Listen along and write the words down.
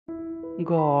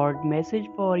God message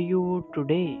for you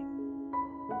today.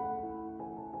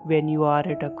 When you are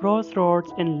at a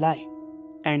crossroads in life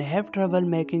and have trouble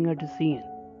making a decision,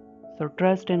 so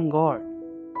trust in God.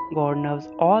 God knows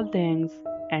all things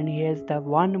and He is the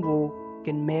one who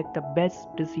can make the best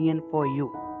decision for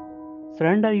you.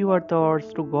 Surrender your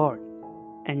thoughts to God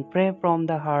and pray from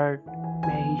the heart.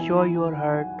 May He show your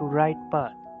heart to right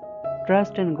path.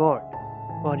 Trust in God,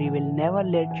 for He will never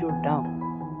let you down.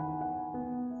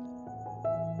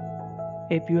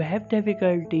 If you have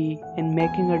difficulty in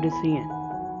making a decision,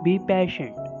 be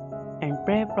patient and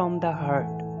pray from the heart.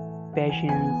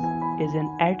 Patience is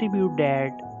an attribute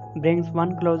that brings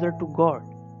one closer to God,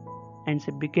 and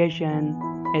supplication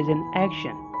is an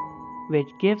action which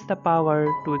gives the power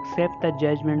to accept the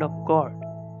judgment of God.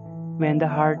 When the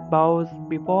heart bows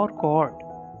before God,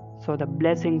 so the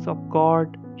blessings of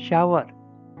God shower,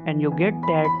 and you get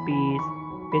that peace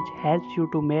which helps you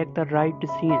to make the right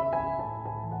decision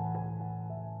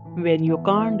when you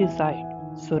can't decide.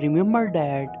 So remember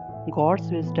that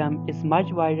God's wisdom is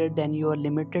much wider than your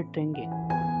limited thinking.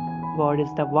 God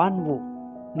is the one who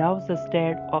knows the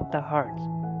state of the hearts,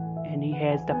 and He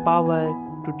has the power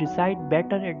to decide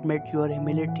better. Admit your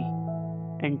humility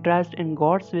and trust in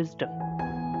God's wisdom.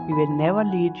 He will never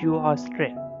lead you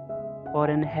astray, for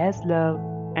in His love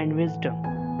and wisdom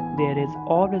there is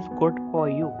always good for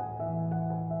you.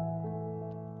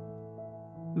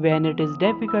 When it is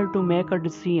difficult to make a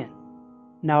decision,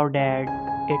 know that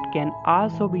it can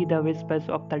also be the whispers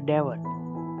of the devil.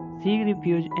 Seek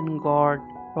refuge in God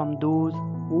from those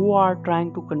who are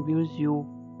trying to confuse you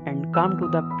and come to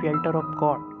the shelter of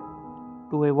God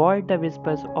to avoid the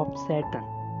whispers of Satan.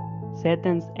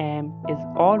 Satan's aim is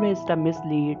always to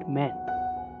mislead men,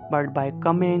 but by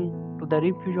coming to the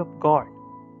refuge of God,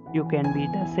 you can be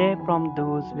safe from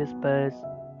those whispers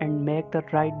and make the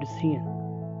right decision.